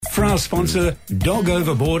for our sponsor, Dog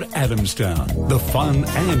Overboard Adamstown, the fun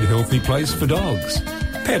and healthy place for dogs.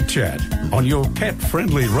 Pet Chat on your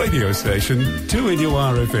pet-friendly radio station,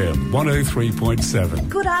 2NURFM 103.7.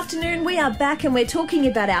 Good afternoon. We are back and we're talking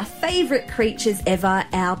about our favourite creatures ever,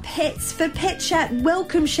 our pets. For Pet Chat,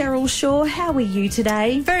 welcome Cheryl Shaw. How are you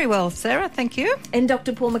today? Very well, Sarah. Thank you. And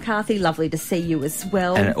Dr. Paul McCarthy, lovely to see you as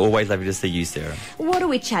well. And always lovely to see you, Sarah. What are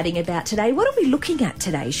we chatting about today? What are we looking at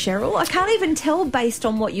today, Cheryl? I can't even tell based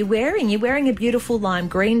on what you're wearing. You're wearing a beautiful lime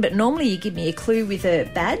green, but normally you give me a clue with a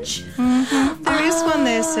badge. Mm-hmm. There is one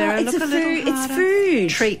there, Sarah. It's Look a little harder. It's food.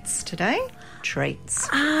 Treats today. Treats.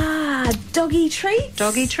 Doggy treats.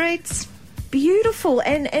 Doggy treats. Beautiful.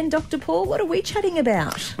 And Dr. Paul, what are we chatting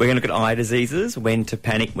about? We're going to look at eye diseases, when to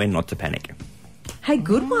panic, when not to panic. Hey,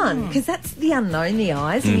 good one, because that's the unknown, the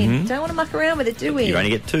eyes, and you don't want to muck around with it, do we? You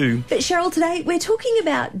only get two. But Cheryl, today we're talking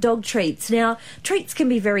about dog treats. Now, treats can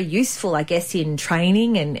be very useful, I guess, in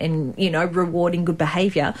training and rewarding good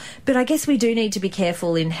behaviour, but I guess we do need to be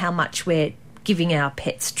careful in how much we're giving our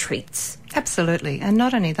pets treats. Absolutely. And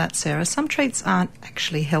not only that, Sarah, some treats aren't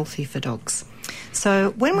actually healthy for dogs.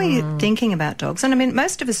 So when we're thinking about dogs, and I mean,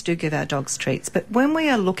 most of us do give our dogs treats, but when we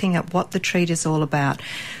are looking at what the treat is all about,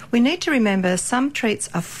 we need to remember some treats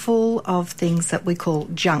are full of things that we call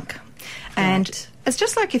junk. And it's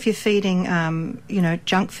just like if you're feeding,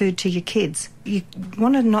 junk food to your kids. You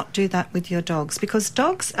want to not do that with your dogs, because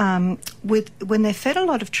dogs, when they're fed a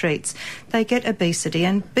lot of treats, they get obesity.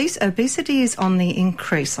 And obesity is on the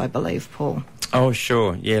increase, I believe, Paul. Oh,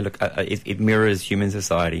 sure. Yeah, look, it mirrors human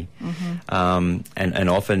society. Mm-hmm. And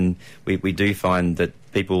often we do find that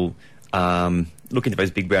people look into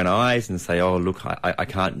those big brown eyes and say, oh, look, I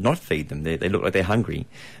can't not feed them. They look like they're hungry.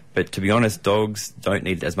 But to be honest, dogs don't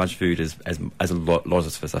need as much food as a lot of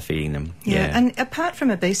us are feeding them. Yeah, and apart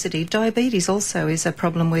from obesity, diabetes also is a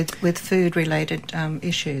problem with food-related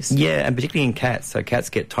issues. Yeah, and particularly in cats. So cats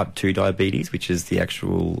get type 2 diabetes, which is the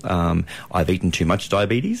actual I've eaten too much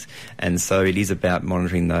diabetes. And so it is about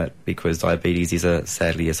monitoring that, because diabetes is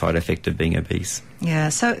sadly a side effect of being obese. Yeah,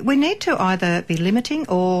 so we need to either be limiting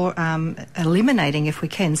or eliminating, if we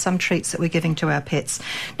can, some treats that we're giving to our pets.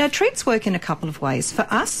 Now, treats work in a couple of ways. For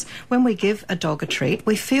us, when we give a dog a treat,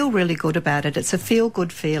 we feel really good about it. It's a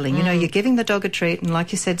feel-good feeling. You know, you're giving the dog a treat, and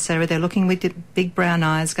like you said, Sarah, they're looking with their big brown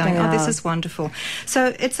eyes going, oh, this is wonderful.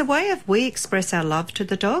 So it's a way of we express our love to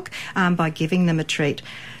the dog by giving them a treat.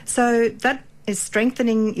 So that is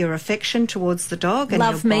strengthening your affection towards the dog. And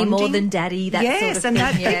love me more than daddy, that yes, sort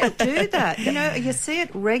of thing. Yes, and people do that. You know, you see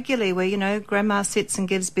it regularly where, grandma sits and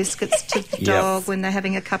gives biscuits to the dog when they're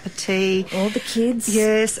having a cup of tea. All the kids.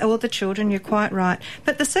 Yes, all the children, you're quite right.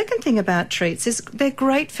 But the second thing about treats is they're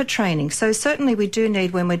great for training. So certainly we do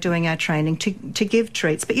need, when we're doing our training, to give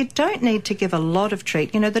treats. But you don't need to give a lot of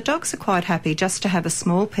treat. The dogs are quite happy just to have a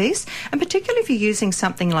small piece. And particularly if you're using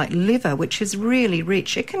something like liver, which is really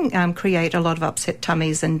rich, it can create a lot of upset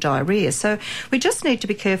tummies and diarrhoea. So we just need to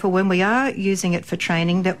be careful when we are using it for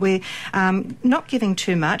training that we're not giving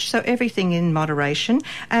too much, so everything in moderation,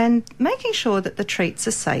 and making sure that the treats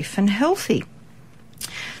are safe and healthy.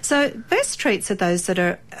 So best treats are those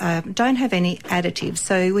that don't have any additives.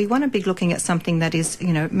 So we want to be looking at something that is,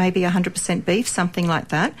 maybe 100% beef, something like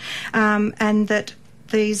that, and that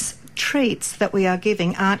these treats that we are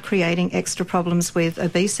giving aren't creating extra problems with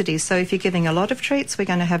obesity. So if you're giving a lot of treats, we're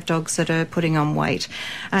going to have dogs that are putting on weight.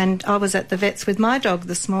 And I was at the vet's with my dog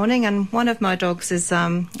this morning, and one of my dogs is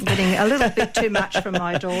getting a little bit too much from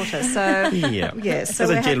my daughter. So yes, so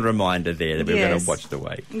there's a gentle reminder there that we're going to watch the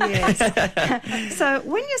weight. Yes. So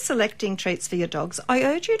when you're selecting treats for your dogs, I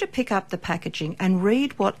urge you to pick up the packaging and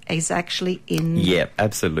read what is actually in them. Yeah,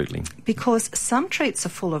 absolutely. Because some treats are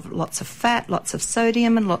full of lots of fat, lots of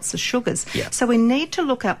sodium and lots of sugars. Yeah. So we need to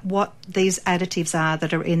look at what these additives are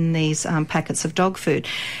that are in these packets of dog food.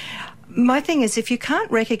 My thing is, if you can't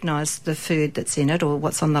recognise the food that's in it or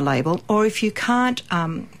what's on the label, or if you can't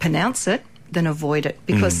pronounce it, then avoid it,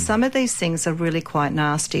 because some of these things are really quite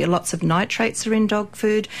nasty. Lots of nitrates are in dog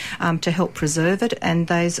food to help preserve it, and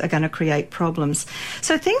those are going to create problems.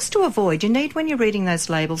 So things to avoid, you need, when you're reading those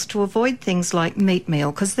labels, to avoid things like meat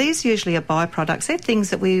meal, because these usually are byproducts. They're things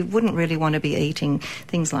that we wouldn't really want to be eating,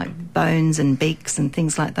 things like bones and beaks and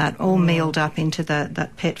things like that, all mealed up into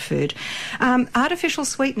that pet food. Artificial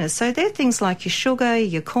sweeteners, so they're things like your sugar,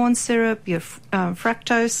 your corn syrup, your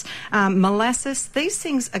fructose, molasses. These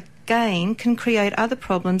things are again can create other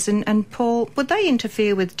problems. And Paul, would they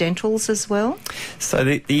interfere with dentals as well? So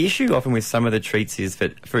the issue often with some of the treats is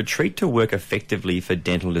that for a treat to work effectively for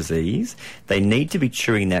dental disease, they need to be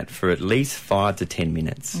chewing that for at least 5 to 10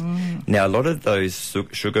 minutes. Now, a lot of those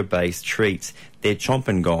sugar-based treats, they're chomp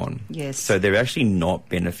and gone. Yes. So they're actually not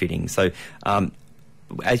benefiting. So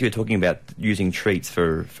as you were talking about using treats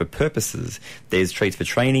for purposes, there's treats for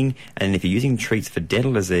training, and if you're using treats for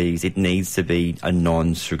dental disease, it needs to be a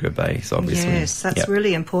non-sugar base, obviously. Yes, that's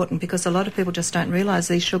really important, because a lot of people just don't realise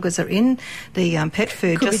these sugars are in the pet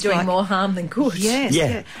food. Could just be doing more harm than good. Yes,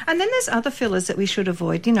 Yeah. And then there's other fillers that we should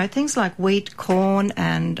avoid. You know, things like wheat, corn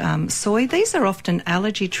and soy. These are often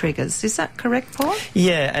allergy triggers. Is that correct, Paul?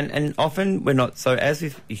 Yeah, and often we're not, so as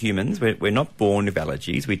with humans, we're not born with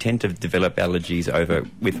allergies. We tend to develop allergies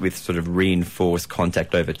with sort of reinforced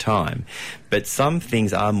contact over time. But some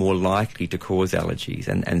things are more likely to cause allergies,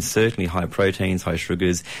 and certainly high proteins, high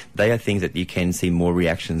sugars, they are things that you can see more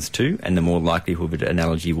reactions to, and the more likelihood that an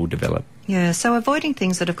allergy will develop. Yeah, so avoiding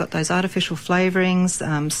things that have got those artificial flavourings,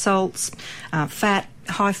 salts, fat,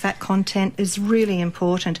 high fat content is really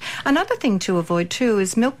important. Another thing to avoid too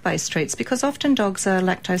is milk-based treats, because often dogs are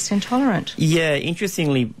lactose intolerant. Yeah,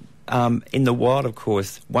 interestingly, in the wild, of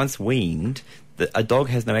course, once weaned, a dog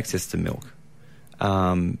has no access to milk.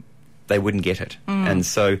 They wouldn't get it. And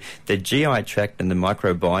so the GI tract and the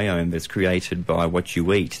microbiome that's created by what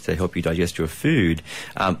you eat to help you digest your food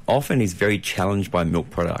often is very challenged by milk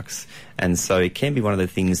products. And so it can be one of the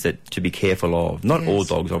things that to be careful of. Not all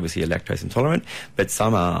dogs obviously are lactose intolerant, but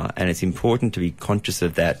some are, and it's important to be conscious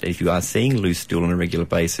of that. If you are seeing loose stool on a regular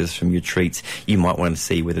basis from your treats, you might want to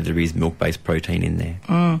see whether there is milk-based protein in there.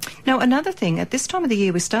 Now, another thing, at this time of the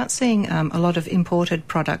year we start seeing a lot of imported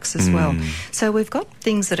products as well. So we've got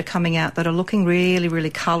things that are coming out that are looking really,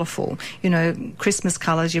 really colourful. You know, Christmas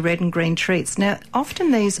colours, your red and green treats. Now,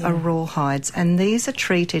 often these are rawhides, and these are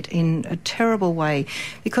treated in a terrible way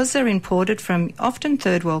because they're imported from often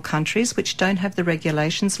third world countries which don't have the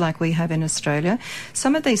regulations like we have in Australia.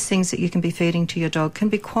 Some of these things that you can be feeding to your dog can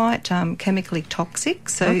be quite chemically toxic,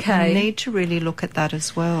 so you need to really look at that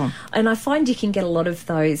as well. And I find you can get a lot of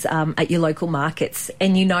those at your local markets,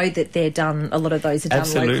 and you know that they're done, a lot of those are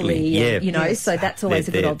done locally. Yeah. You know, so that's always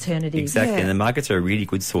a good alternative. Exactly, and the markets are a really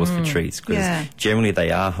good source for treats because generally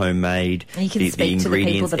they are homemade. And you can speak to the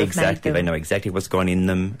people that have made them. They know exactly what's gone in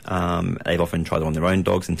them. They've often tried them on their own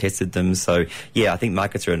dogs and tested them. So, yeah, I think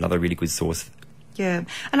markets are another really good source. Yeah,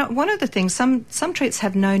 and one of the things, some treats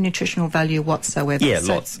have no nutritional value whatsoever. Yeah,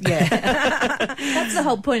 lots. Yeah, that's the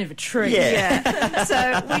whole point of a treat. Yeah.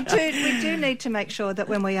 So we do need to make sure that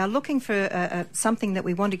when we are looking for something that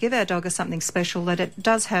we want to give our dog as something special, that it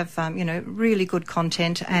does have really good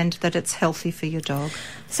content and that it's healthy for your dog.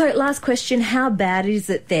 So, last question: how bad is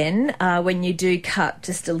it then when you do cut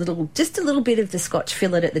just a little bit of the Scotch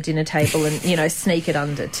fillet at the dinner table and sneak it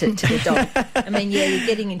under to the dog? I mean, yeah, you're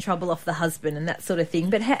getting in trouble off the husband and that sort of thing.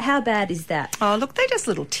 But how bad is that? Oh, look, they're just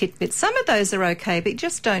little tidbits. Some of those are okay, but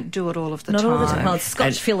just don't do it all of the time. Not all the time. Well, it's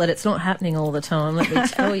Scotch fillet. It's not happening all the time, let me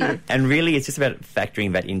tell you. And really, it's just about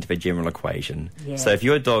factoring that into the general equation. Yeah. So if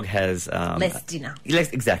your dog has less dinner,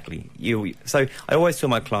 exactly. So I always tell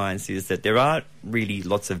my clients is that there aren't really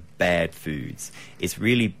lots of bad foods. It's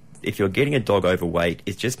really, if you're getting a dog overweight,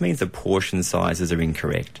 it just means the portion sizes are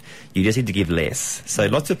incorrect. You just need to give less. So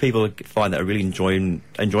lots of people find that a really enjoying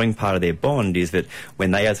part of their bond is that when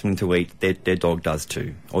they have something to eat, their dog does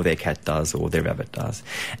too, or their cat does, or their rabbit does.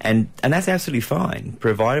 And that's absolutely fine,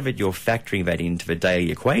 provided that you're factoring that into the daily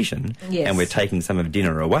equation, and we're taking some of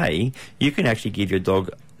dinner away, you can actually give your dog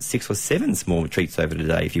 6 or 7 small treats over the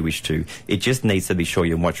day if you wish to. It just needs to be sure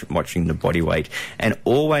you're watching the body weight. And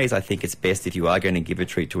always, I think it's best if you are going to give a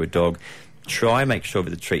treat to a dog, try and make sure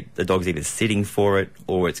that the dog's either sitting for it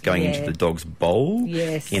or it's going into the dog's bowl.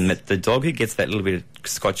 Yes. In that the dog who gets that little bit of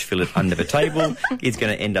Scotch fillet under the table is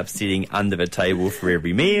going to end up sitting under the table for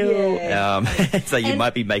every meal. Yeah. So you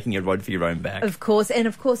might be making a rod for your own back. Of course. And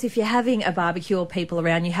of course, if you're having a barbecue or people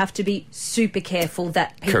around, you have to be super careful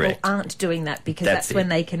that people aren't doing that, because that's when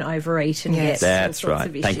they can overeat and get all sorts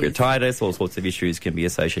of issues. Pancreatitis, all sorts of issues can be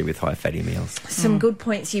associated with high fatty meals. Some good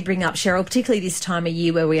points you bring up, Cheryl, particularly this time of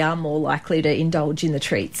year where we are more likely to indulge in the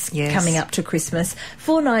treats coming up to Christmas.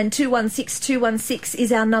 49216216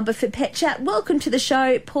 is our number for Pet Chat. Welcome to the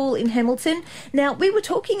show, Paul in Hamilton. Now, we were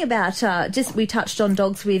talking about, we touched on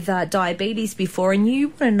dogs with diabetes before, and you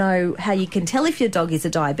want to know how you can tell if your dog is a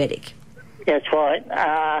diabetic. That's right,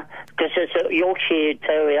 because it's a Yorkshire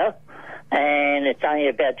Terrier, and it's only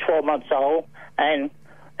about 12 months old, and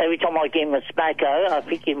every time I give him a smacko, I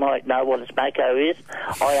think you might know what a smacko is,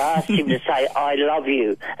 I ask him to say, I love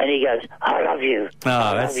you. And he goes, I love you.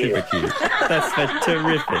 Oh, that's super cute. That's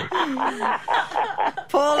terrific.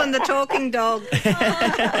 Paul and the talking dog.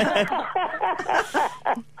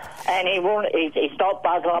 And he's not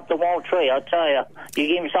buzzing up the wild tree, I tell you. You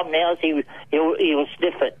give him something else, he'll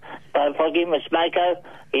sniff it. But if I give him a smacko,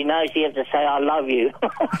 he knows he has to say, I love you.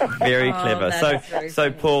 Very clever. So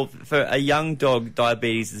funny. Paul, for a young dog,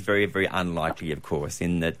 diabetes is very, very unlikely, of course,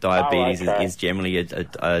 in that diabetes is generally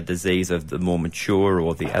a disease of the more mature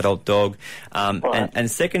or the adult dog. And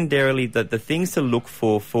secondarily, the things to look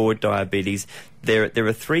for diabetes, there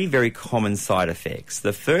are three very common side effects.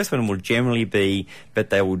 The first one will generally be that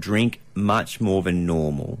they will drink much more than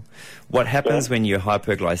normal. What happens when you're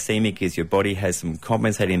hyperglycemic is your body has some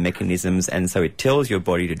compensating mechanisms, and so it tells your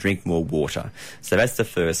body to drink more water. So that's the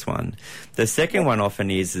first one. The second one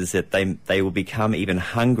often is that they will become even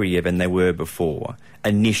hungrier than they were before,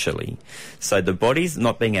 initially. So the body's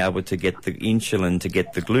not being able to get the insulin to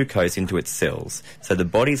get the glucose into its cells. So the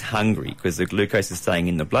body's hungry because the glucose is staying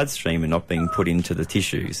in the bloodstream and not being put into the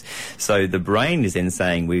tissues. So the brain is then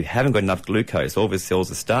saying, we haven't got enough glucose, all the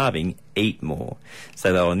cells are starving, eat more.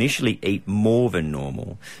 So they'll initially eat more than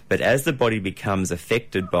normal. But as the body becomes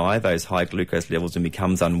affected by those high glucose levels and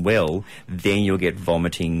becomes unwell, then you'll get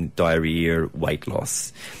vomiting, diarrhea, weight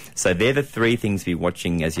loss. So they're the three things to be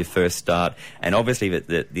watching as you first start. And obviously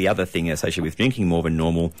the other thing associated with drinking more than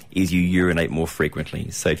normal is you urinate more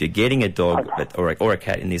frequently. So if you're getting a dog or a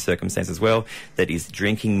cat in these circumstances as well that is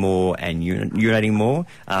drinking more and urinating more,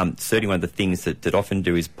 certainly one of the things that often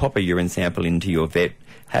do is pop a urine sample into your vet,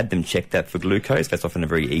 have them check that for glucose. That's often a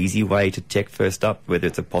very easy way to check first up whether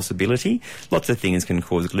it's a possibility. Lots of things can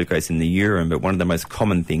cause glucose in the urine, but one of the most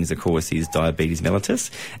common things, of course, is diabetes mellitus,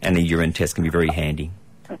 and a urine test can be very handy.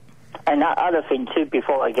 And that other thing too,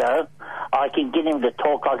 before I go, I can get him to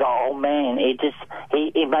talk like an old man.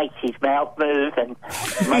 He makes his mouth move and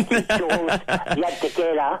makes his jaws yap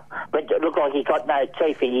together, but it looks like he got no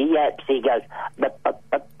teeth. He yaps. He goes, but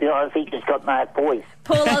I think he's got no voice.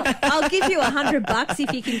 Paul, I'll give you $100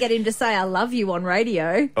 if you can get him to say I love you on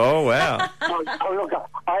radio. Oh, wow. Look,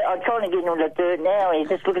 I'm trying to get him to do it now. He's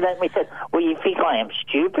just looking at me and said, well, you think I am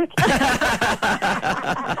stupid?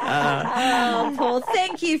 Oh, Paul,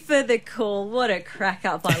 thank you for the call. What a crack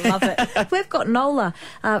up. I love it. We've got Nola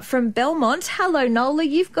from Belmont. Hello, Nola.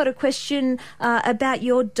 You've got a question about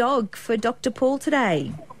your dog for Dr. Paul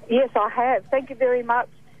today. Yes, I have. Thank you very much.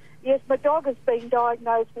 Yes, my dog has been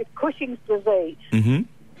diagnosed with Cushing's disease. Mm-hmm.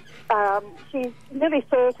 She's nearly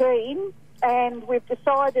 13, and we've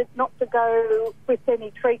decided not to go with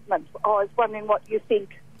any treatment. I was wondering what you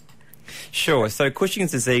think. Sure. So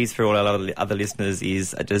Cushing's disease, for all our other listeners,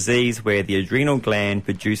 is a disease where the adrenal gland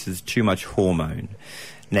produces too much hormone.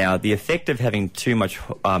 Now, the effect of having too much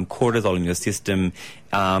cortisol in your system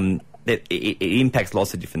it impacts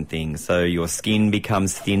lots of different things. So your skin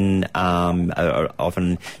becomes thin.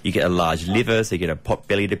 Often you get a large liver, so you get a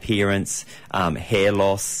pot-bellied appearance, hair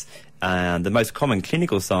loss. The most common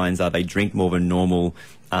clinical signs are they drink more than normal.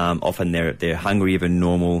 Often they're hungrier than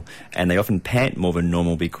normal, and they often pant more than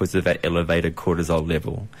normal because of that elevated cortisol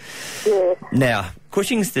level. Yeah. Now,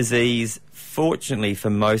 Cushing's disease, fortunately for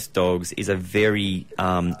most dogs, is a very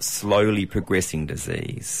slowly progressing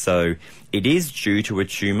disease. So it is due to a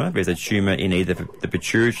tumour. There's a tumour in either the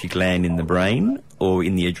pituitary gland in the brain or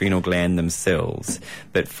in the adrenal gland themselves.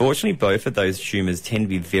 But fortunately, both of those tumours tend to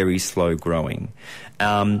be very slow growing.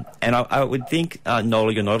 And I would think,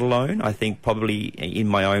 Nola, you're not alone. I think probably in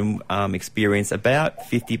my own experience, about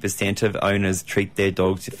 50% of owners treat their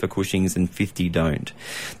dogs for Cushing's and 50 don't.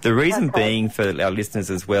 The reason being, for our listeners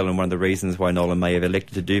as well, and one of the reasons why Nola may have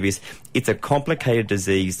elected to do this, it's a complicated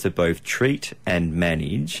disease to both treat and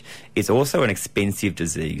manage. It's also an expensive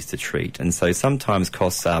disease to treat, and so sometimes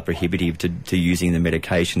costs are prohibitive to using the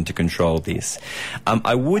medication to control this.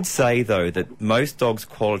 I would say, though, that most dogs'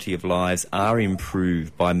 quality of lives are improved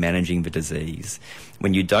by managing the disease.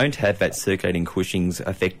 When you don't have that circulating Cushing's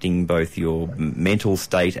affecting both your mental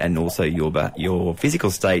state and also your physical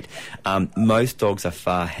state, most dogs are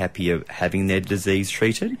far happier having their disease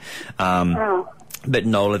treated. But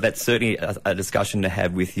Nola, that's certainly a discussion to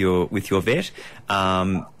have with your vet.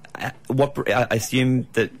 I assume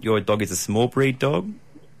that your dog is a small breed dog?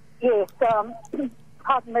 Yes, pardon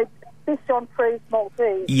me. Bichon Frise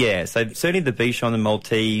Maltese. Yeah, so certainly the Bichon and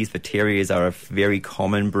Maltese, the Terriers are a very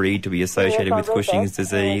common breed to be associated Yes, I with read Cushing's that.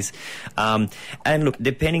 disease. And look,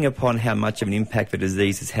 depending upon how much of an impact the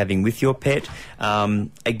disease is having with your pet,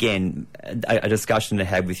 again, a discussion to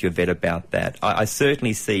have with your vet about that. I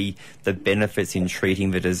certainly see the benefits in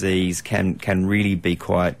treating the disease can really be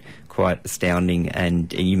quite astounding,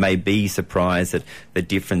 and you may be surprised at the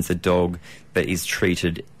difference a dog that is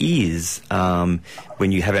treated is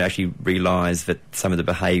when you haven't actually realised that some of the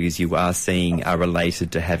behaviours you are seeing are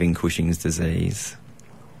related to having Cushing's disease.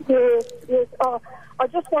 Yes. I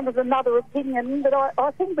just wanted another opinion, but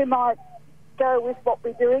I think we might go with what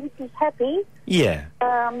we're doing. She's happy. Yeah.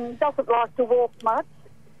 Doesn't like to walk much,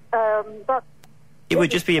 but... It would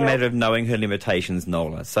just be a matter of knowing her limitations,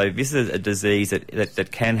 Nola. So this is a disease that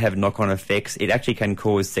can have knock-on effects. It actually can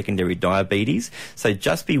cause secondary diabetes. So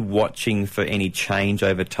just be watching for any change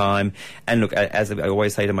over time. And look, as I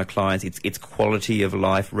always say to my clients, it's quality of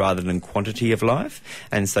life rather than quantity of life.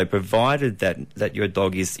 And so provided that your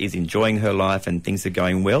dog is enjoying her life and things are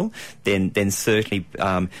going well, then certainly...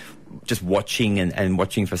 just watching and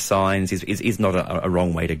watching for signs is not a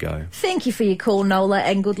wrong way to go. Thank you for your call, Nola,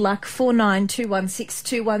 and good luck.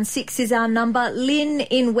 49216216 is our number. Lynn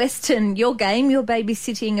in Weston, your game, you're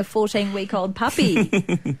babysitting a 14-week-old puppy. Oh,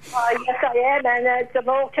 yes, I am, and it's a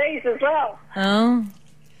Maltese as well. Oh.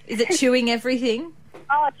 Is it chewing everything?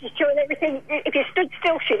 Oh, she's chewing everything. If you stood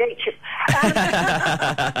still, she'd eat you.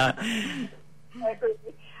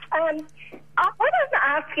 What I'm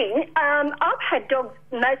asking, I've had dogs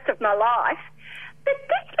most of my life, but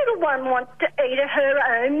this little one wants to eat her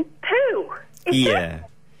own poo.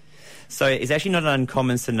 So it's actually not an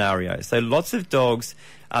uncommon scenario. So lots of dogs...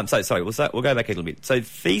 we'll go back a little bit. So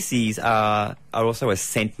feces are also a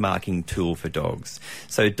scent marking tool for dogs.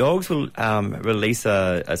 So dogs will release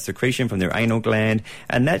a secretion from their anal gland,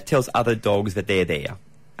 and that tells other dogs that they're there.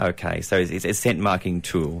 Okay, so it's a scent marking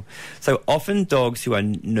tool. So often dogs who are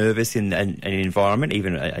nervous in an environment,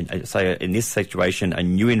 even say in this situation, a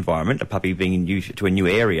new environment, a puppy being new to a new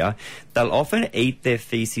area, they'll often eat their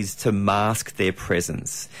feces to mask their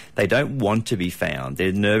presence. They don't want to be found.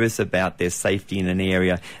 They're nervous about their safety in an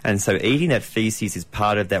area, and so eating that feces is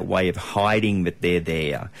part of that way of hiding that they're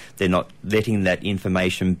there. They're not letting that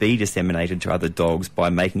information be disseminated to other dogs by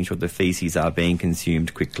making sure the feces are being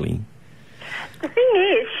consumed quickly. The thing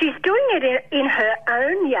is, she's doing it in her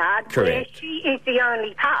own yard. Correct. Where she is the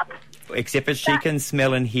only pup. Except that she can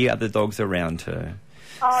smell and hear other dogs around her.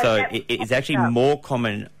 Oh, So it's actually more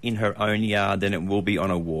common in her own yard than it will be on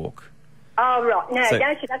a walk. Oh, right. No,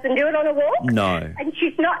 she doesn't do it on a walk. No. And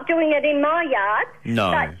she's not doing it in my yard. No.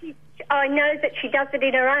 But I know that she does it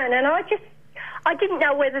in her own, and I didn't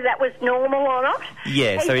know whether that was normal or not.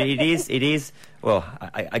 Yeah, so it is. Well,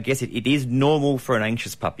 I guess it is normal for an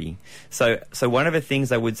anxious puppy. So one of the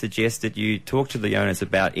things I would suggest that you talk to the owners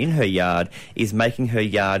about in her yard is making her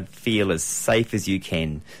yard feel as safe as you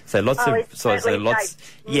can. So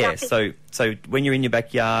So when you're in your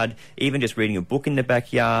backyard, even just reading a book in the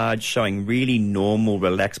backyard, showing really normal,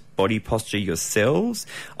 relaxed body posture yourselves.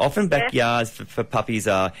 Often backyards for puppies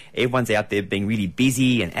are everyone's out there being really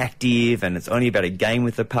busy and active, and it's only about a game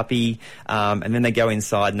with the puppy, and then they go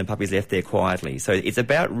inside and the puppy's left there quietly. So it's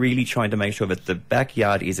about really trying to make sure that the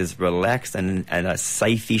backyard is as relaxed and a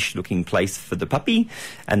safe-ish looking place for the puppy,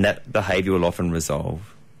 and that behaviour will often resolve.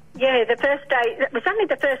 Yeah, the first day, it was only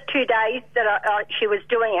the first 2 days that she was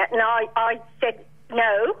doing it, and I said,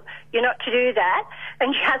 no, you're not to do that.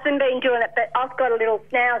 And she hasn't been doing it, but I've got a little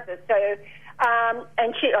schnauzer, so,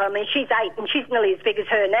 and she's 8 and she's nearly as big as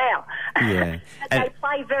her now. Yeah. They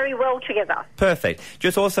play very well together. Perfect.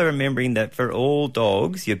 Just also remembering that for all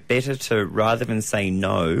dogs, you're better to, rather than say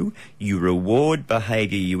no, you reward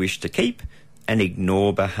behaviour you wish to keep and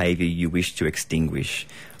ignore behaviour you wish to extinguish.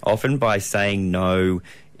 Often by saying no,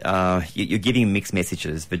 you're giving mixed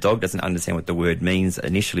messages. The dog doesn't understand what the word means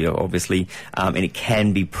initially, obviously, and it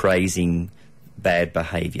can be praising bad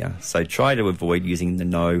behaviour. So try to avoid using the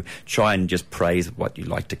no. Try and just praise what you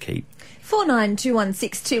like to keep.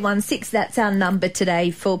 49216216, that's our number today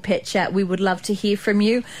for Pet Chat. We would love to hear from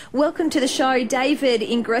you. Welcome to the show, David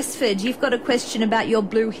in Gresford. You've got a question about your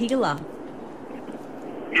blue heeler.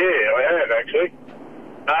 Yeah, I have actually.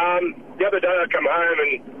 The other day I come home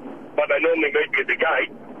and they normally meet me at the gate.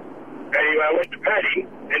 Anyway, I went to pat him,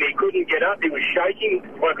 and he couldn't get up. He was shaking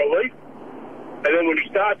like a leaf. And then when he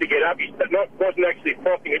started to get up, he wasn't actually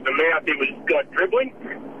frothing at the mouth. He was like dribbling.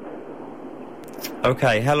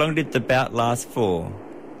 Okay, how long did the bout last for?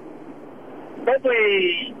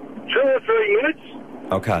 Probably 2 or 3 minutes.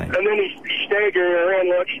 Okay. And then he's staggering around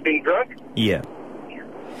like he's been drunk. Yeah.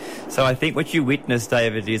 So I think what you witnessed,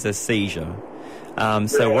 David, is a seizure.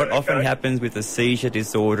 So what often happens with a seizure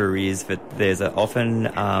disorder is that there's often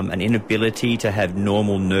an inability to have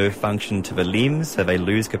normal nerve function to the limbs, so they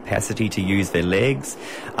lose capacity to use their legs.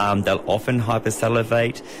 They'll often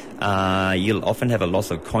hypersalivate. You'll often have a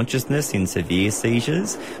loss of consciousness in severe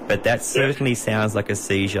seizures, but that certainly sounds like a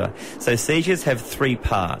seizure. So seizures have three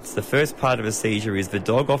parts. The first part of a seizure is the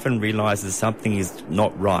dog often realises something is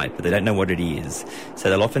not right, but they don't know what it is. So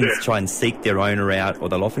they'll often try and seek their owner out, or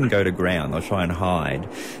they'll often go to ground. They'll try and hide.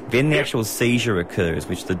 Then the actual seizure occurs,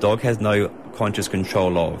 which the dog has no conscious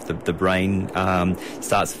control of. The brain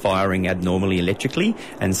starts firing abnormally electrically,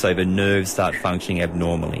 and so the nerves start functioning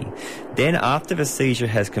abnormally. Then after the seizure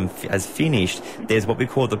has finished, there's what we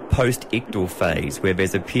call the post-ictal phase, where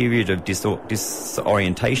there's a period of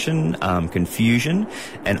disorientation, confusion,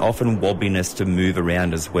 and often wobbliness to move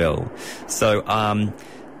around as well. So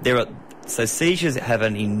So seizures have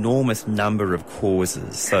an enormous number of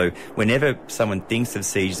causes. So whenever someone thinks of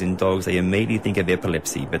seizures in dogs, they immediately think of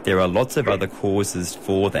epilepsy, but there are lots of other causes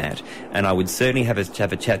for that. And I would certainly have a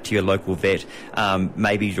chat to your local vet,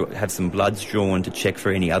 maybe have some bloods drawn to check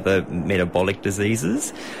for any other metabolic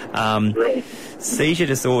diseases. Seizure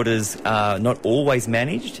disorders are not always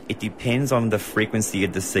managed. It depends on the frequency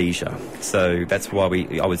of the seizure. So that's why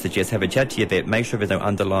I would suggest have a chat to your vet, make sure there's no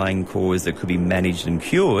underlying cause that could be managed and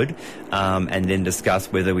cured, and then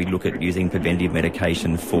discuss whether we look at using preventive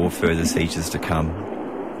medication for further seizures to come.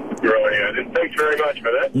 Right, and thanks very much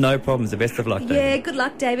for that. No problems. The best of luck, David. Yeah, good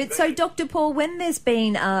luck, David. So, Dr. Paul, when there's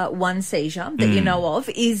been one seizure that you know of,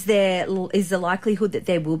 is the likelihood that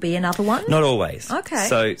there will be another one? Not always. Okay.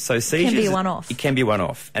 So seizures... It can be a one-off. It can be a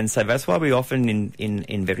one-off. And so that's why we often,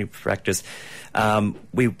 in veterinary practice,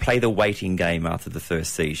 we play the waiting game after the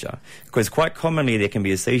first seizure. Because quite commonly there can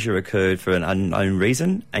be a seizure occurred for an unknown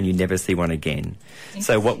reason and you never see one again.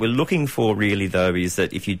 So what we're looking for really, though, is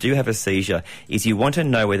that if you do have a seizure, is you want to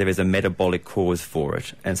know whether there's a metabolic cause for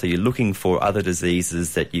it. And so you're looking for other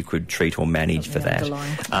diseases that you could treat or manage for that.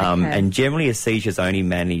 And generally a seizure is only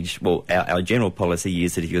managed... Well, our general policy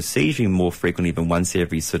is that if you're seizuring more frequently than once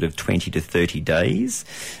every sort of 20 to 30 days,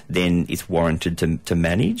 then it's warranted to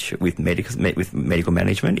manage with medical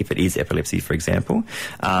management, if it is epilepsy, for example.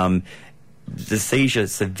 The seizure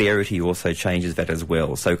severity also changes that as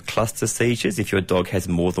well. So cluster seizures, if your dog has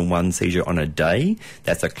more than one seizure on a day,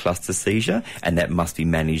 that's a cluster seizure, and that must be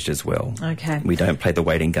managed as well. Okay. We don't play the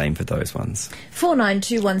waiting game for those ones.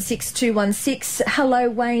 49216216. Hello,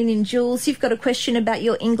 Wayne in Jules. You've got a question about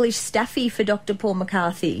your English Staffy for Dr. Paul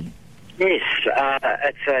McCarthy. Yes,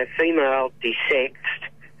 it's a female desexed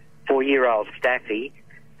 4-year-old Staffy.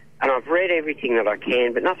 And I've read everything that I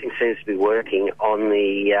can, but nothing seems to be working on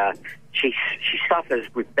the... She suffers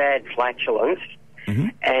with bad flatulence. Mm-hmm.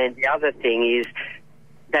 And the other thing is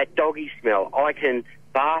that doggy smell. I can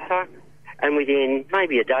bath her, and within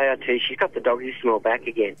maybe a day or two, she's got the doggy smell back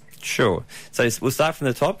again. Sure. So we'll start from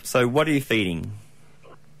the top. So what are you feeding?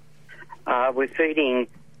 We're feeding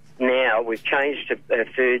now. We've changed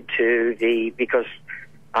food to because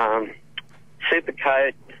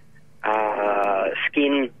Supercoat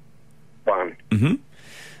skin one. Mm-hmm.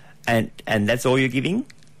 And that's all you're giving?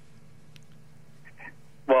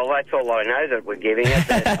 Well, that's all I know that we're giving her.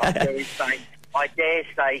 I dare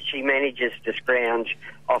say she manages to scrounge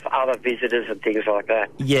off other visitors and things like that.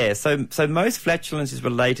 Yeah, so most flatulence is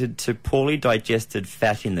related to poorly digested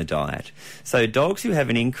fat in the diet. So dogs who have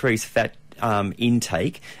an increased fat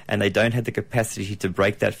intake and they don't have the capacity to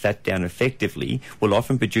break that fat down effectively will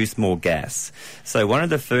often produce more gas. So one of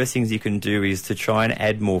the first things you can do is to try and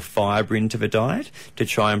add more fibre into the diet to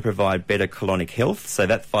try and provide better colonic health. So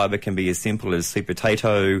that fibre can be as simple as sweet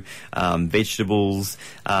potato, vegetables,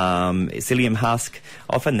 psyllium husk.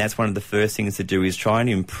 Often that's one of the first things to do is try and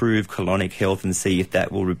improve colonic health and see if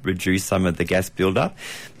that will reduce some of the gas buildup.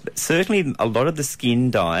 But certainly a lot of the skin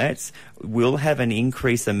diets will have an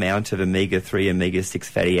increased amount of omega-3, omega-6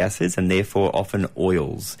 fatty acids and therefore often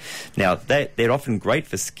oils. Now, they're often great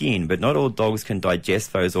for skin, but not all dogs can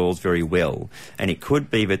digest those oils very well. And it could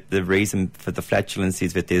be that the reason for the flatulence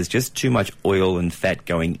is that there's just too much oil and fat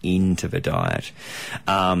going into the diet.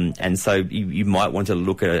 And so you might want to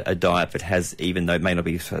look at a diet that has, even though it may not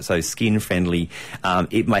be so skin-friendly,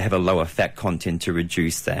 it may have a lower fat content to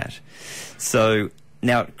reduce that. So...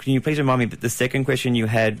 Now, can you please remind me the second question you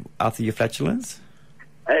had after your flatulence?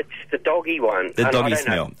 It's the doggy one. The doggy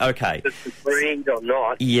smell. Okay. If it's breed or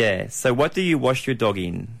not. Yeah. So what do you wash your dog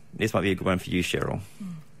in? This might be a good one for you, Cheryl.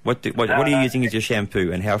 What are you using as your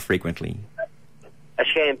shampoo and how frequently? A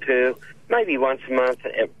shampoo, maybe once a month,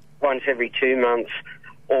 once every 2 months,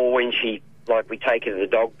 or when we take her to the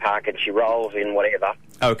dog park and she rolls in whatever.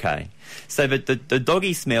 Okay. So the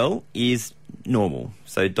doggy smell is normal.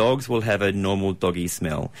 So dogs will have a normal doggy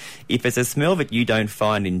smell. If it's a smell that you don't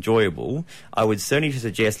find enjoyable, I would certainly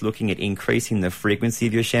suggest looking at increasing the frequency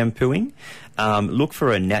of your shampooing. Look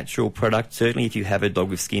for a natural product. Certainly if you have a dog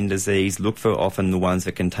with skin disease, look for often the ones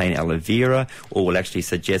that contain aloe vera, or will actually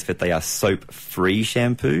suggest that they are soap-free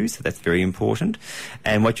shampoos. So that's very important.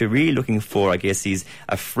 And what you're really looking for, I guess, is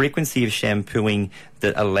a frequency of shampooing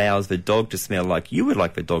that allows the dog to smell like you would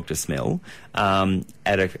like the dog to smell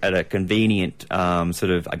at a convenient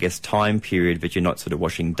sort of, I guess, time period that you're not sort of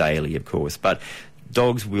washing daily, of course. But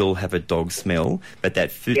dogs will have a dog smell, but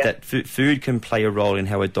that food can play a role in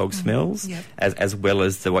how a dog smells, as well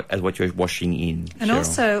as what you're washing in. And Cheryl.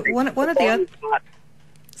 Also, one of the other...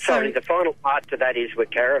 Sorry, the final part to that is with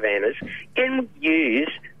caravanners. Can we use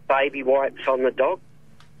baby wipes on the dog?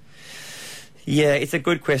 Yeah, it's a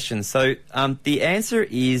good question. So the answer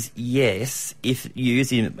is yes, if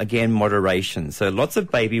used in, again, moderation. So lots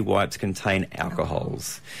of baby wipes contain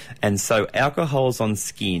alcohols. And so alcohols on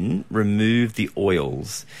skin remove the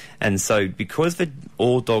oils. And so because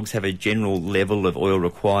all dogs have a general level of oil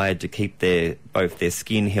required to keep both their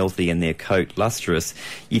skin healthy and their coat lustrous,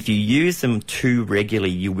 if you use them too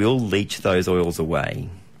regularly, you will leach those oils away.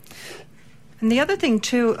 And the other thing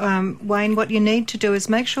too, Wayne, what you need to do is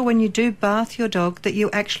make sure when you do bath your dog that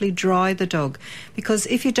you actually dry the dog. Because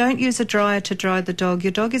if you don't use a dryer to dry the dog,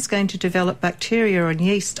 your dog is going to develop bacteria and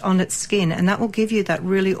yeast on its skin, and that will give you that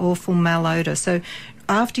really awful malodour. So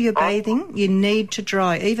after you're bathing, you need to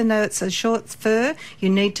dry. Even though it's a short fur,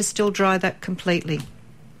 you need to still dry that completely.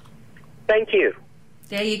 Thank you.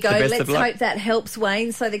 There you go. Let's hope that helps,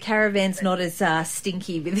 Wayne, so the caravan's not as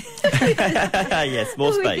stinky with yes,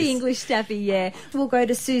 more space. With the English staffy, yeah. We'll go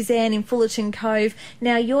to Suzanne in Fullerton Cove.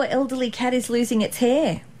 Now, your elderly cat is losing its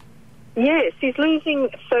hair. Yes, he's losing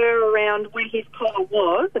fur around where his collar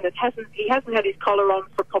was, and he hasn't had his collar on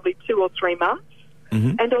for probably 2 or 3 months,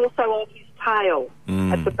 and also on his tail,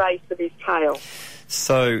 at the base of his tail.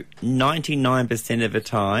 So 99% of the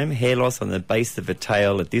time, hair loss on the base of the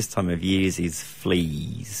tail at this time of year is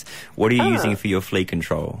fleas. What are you using for your flea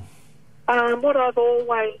control? What I've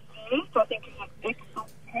always used, I think, is an excellent.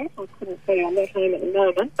 I couldn't say I'm not home at the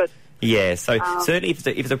moment, but... Yeah, so certainly if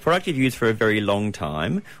it's a product you've used for a very long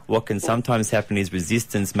time, what can sometimes happen is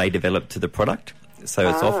resistance may develop to the product. So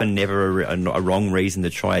it's often never a wrong reason to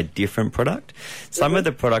try a different product. Some of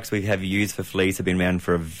the products we have used for fleas have been around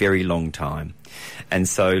for a very long time. And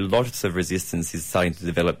so lots of resistance is starting to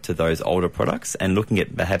develop to those older products, and looking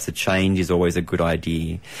at perhaps a change is always a good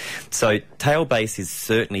idea. So tail base is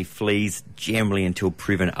certainly fleas generally until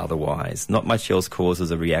proven otherwise. Not much else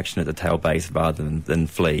causes a reaction at the tail base rather than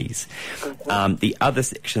fleas. The other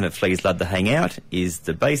section that fleas love to hang out is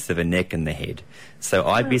the base of the neck and the head. So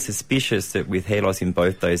I'd be suspicious that with hair loss in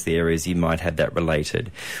both those areas, you might have that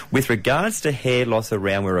related. With regards to hair loss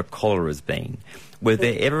around where a collar has been, was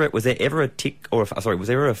there ever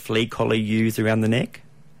a flea collar used around the neck?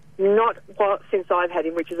 Not since I've had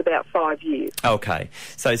him, which is about 5 years. Okay.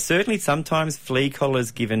 So certainly sometimes flea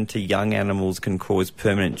collars given to young animals can cause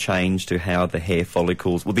permanent change to how the hair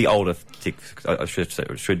follicles, well, the older, I should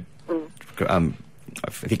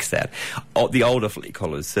fix that. The older flea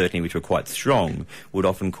collars, certainly, which were quite strong, would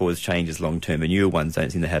often cause changes long-term. The newer ones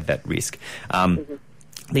don't seem to have that risk.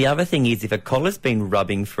 The other thing is, if a collar's been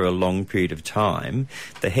rubbing for a long period of time,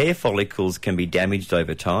 the hair follicles can be damaged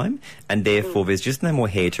over time, and therefore there's just no more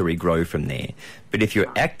hair to regrow from there. But if you're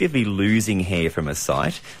actively losing hair from a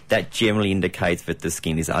site, that generally indicates that the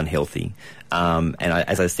skin is unhealthy.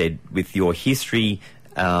 As I said, with your history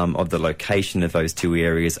of the location of those two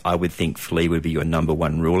areas, I would think flea would be your number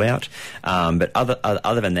one rule out. But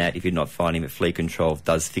other than that, if you're not finding that flea control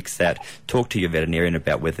does fix that, talk to your veterinarian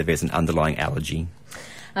about whether there's an underlying allergy.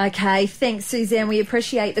 Okay, thanks, Suzanne. We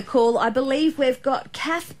appreciate the call. I believe we've got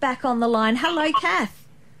Kath back on the line. Hello, Kath.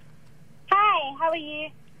 Hi, how are you?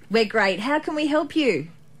 We're great. How can we help you?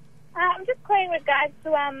 I'm just calling in regards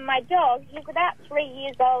to my dog. He's about 3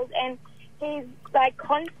 years old, and he's,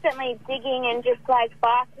 constantly digging and just,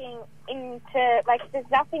 barking into, there's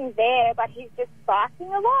nothing there, but he's just barking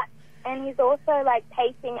a lot. And he's also,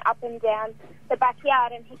 pacing up and down the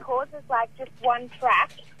backyard, and he causes, just one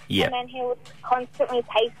track. Yep. And then he'll constantly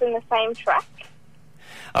pace in the same track.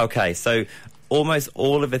 Okay, so almost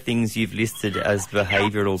all of the things you've listed as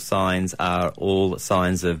behavioural signs are all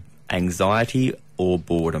signs of anxiety or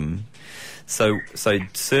boredom. So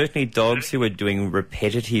certainly dogs who are doing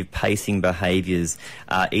repetitive pacing behaviours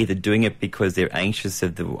are either doing it because they're anxious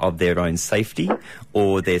of their own safety,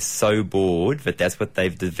 or they're so bored that that's what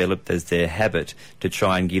they've developed as their habit to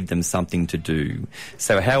try and give them something to do.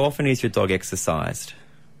 So how often is your dog exercised?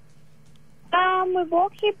 We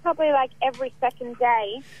walk here probably like every second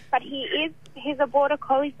day, but he's a border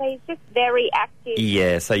collie, so he's just very active.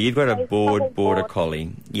 Yeah, so you've got a border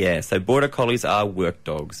collie. Yeah, so border collies are work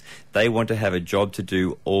dogs. They want to have a job to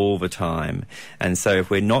do all the time. And so if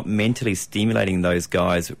we're not mentally stimulating those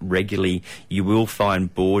guys regularly, you will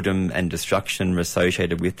find boredom and destruction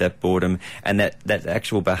associated with that boredom, and that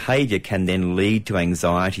actual behaviour can then lead to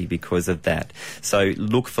anxiety because of that. So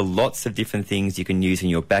look for lots of different things you can use in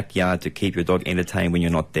your backyard to keep your dog entertained when you're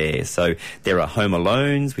not there. So there are home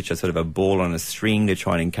alones, which are sort of a ball on a string to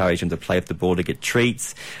try and encourage them to play with the ball to get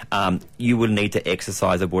treats. You will need to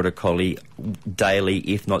exercise a border collie daily,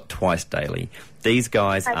 if not twice daily. These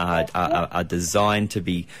guys are designed to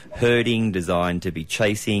be herding, designed to be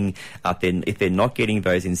chasing. If they're not getting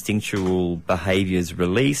those instinctual behaviours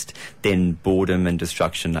released, then boredom and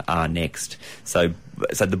destruction are next. So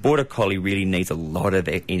the border collie really needs a lot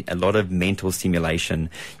of mental stimulation.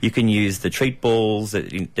 You can use the treat balls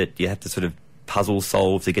that you have to sort of puzzle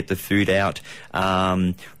solve to get the food out.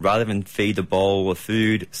 Rather than feed the bowl of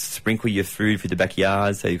food, sprinkle your food through the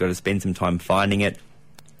backyard, so you've got to spend some time finding it.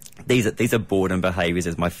 These are boredom behaviours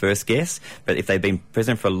as my first guess, but if they've been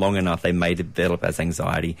present for long enough, they may develop as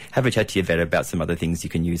anxiety. Have a chat to your vet about some other things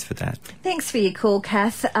you can use for that. Thanks for your call,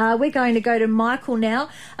 Kath. We're going to go to Michael now.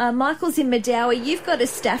 Michael's in Madawi. You've got a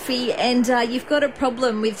staffy and you've got a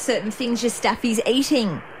problem with certain things your staffy's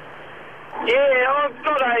eating. Yeah, I've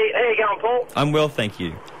got how you going, Paul? I'm well, thank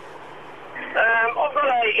you. I've got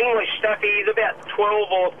a English staffy. He's about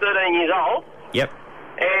 12 or 13 years old. Yep.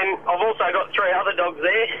 And I've also got 3 other dogs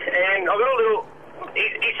there. And I've got a little...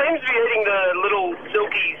 He seems to be eating the little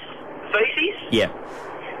Silky's feces.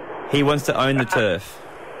 Yeah. He wants to own the turf.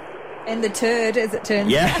 And the turd, as it turns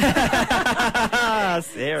out. Yeah.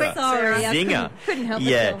 Sarah. Sorry, Zinger. Couldn't help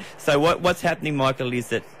Yeah. myself. So what's happening, Michael, is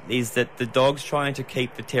that the dog's trying to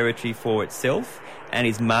keep the territory for itself and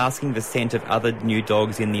is masking the scent of other new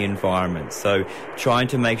dogs in the environment. So trying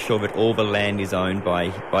to make sure that all the land is owned by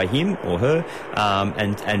him or her,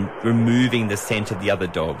 and removing the scent of the other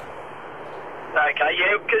dog. Okay,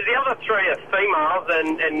 yeah, because the other 3 are females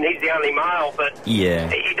and he's the only male, but yeah,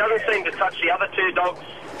 he doesn't seem to touch the other 2 dogs.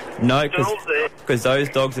 No, because those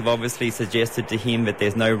dogs have obviously suggested to him that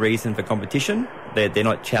there's no reason for competition. They're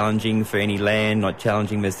not challenging for any land, not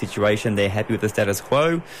challenging the situation. They're happy with the status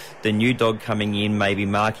quo. The new dog coming in may be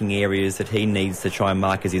marking areas that he needs to try and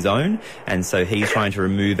mark as his own, and so he's trying to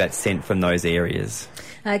remove that scent from those areas.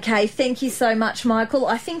 Okay, thank you so much, Michael.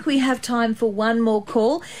 I think we have time for one more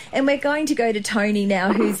call, and we're going to go to Tony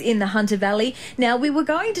now, who's in the Hunter Valley. Now, we were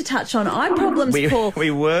going to touch on eye problems, Paul.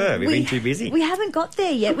 We've been too busy. We haven't got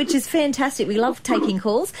there yet, which is fantastic. We love taking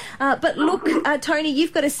calls. But look, Tony,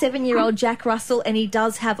 you've got a 7-year-old Jack Russell, and he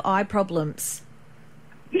does have eye problems.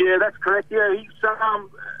 Yeah, that's correct. Yeah, he's,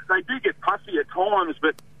 they do get puffy at times,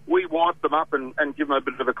 but we wipe them up and give him a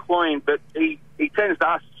bit of a clean. But he tends to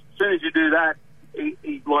us, as soon as you do that,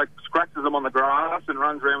 he like scratches them on the grass and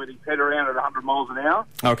runs around with his head around at 100 miles an hour.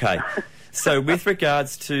 Okay. So with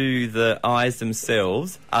regards to the eyes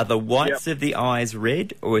themselves, are the whites of the eyes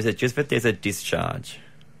red, or is it just that there's a discharge?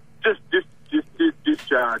 Just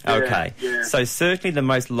discharge. Okay. Yeah. So certainly the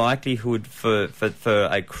most likelihood for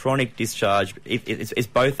a chronic discharge is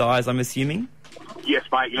both eyes, I'm assuming? Yes,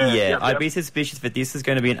 mate. Yeah. I'd be suspicious that this is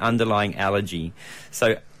going to be an underlying allergy.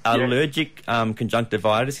 So allergic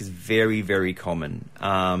conjunctivitis is very, very common,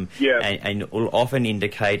 and will often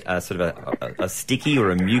indicate a sort of a sticky or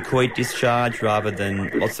a mucoid discharge rather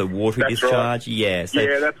than lots of watery discharge. Right. Yeah,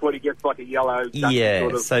 so that's what he gets, like a yellow.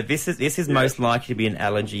 Sort of. So this is most likely to be an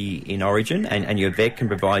allergy in origin, and your vet can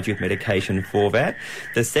provide you with medication for that.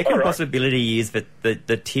 The second possibility is that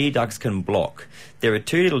the tear ducts can block. There are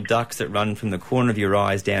 2 little ducts that run from the corner of your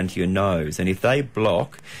eyes down to your nose, and if they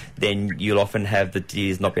block, then you'll often have the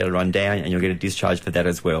tears not be able to run down, and you'll get a discharge for that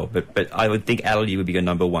as well. But I would think allergy would be your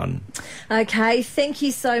number 1. Okay, thank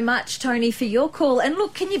you so much, Tony, for your call. And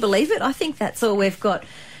look, can you believe it? I think that's all we've got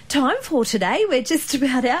time for today. We're just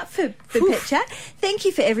about out for Pet Chat. Thank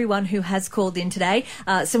you for everyone who has called in today.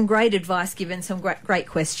 Some great advice given, some great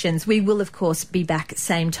questions. We will, of course, be back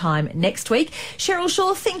same time next week. Cheryl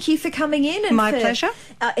Shaw, thank you for coming in. And my pleasure.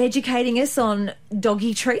 Educating us on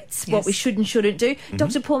doggy treats, what we should and shouldn't do. Mm-hmm.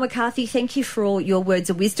 Dr. Paul McCarthy, thank you for all your words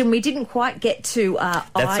of wisdom. We didn't quite get to eyes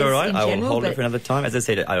in general. That's all right. I will hold it for another time. As I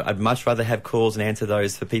said, I'd much rather have calls and answer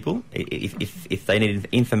those for people. If they need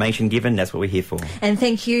information given, that's what we're here for. And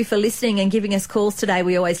thank you for listening and giving us calls today.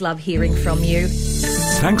 We always love hearing from you.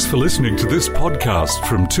 Thanks for listening to this podcast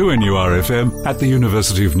from 2NURFM at the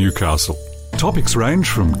University of Newcastle. Topics range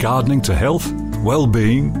from gardening to health,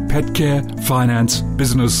 well-being, pet care, finance,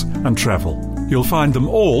 business and travel. You'll find them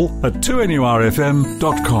all at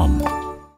 2NURFM.com.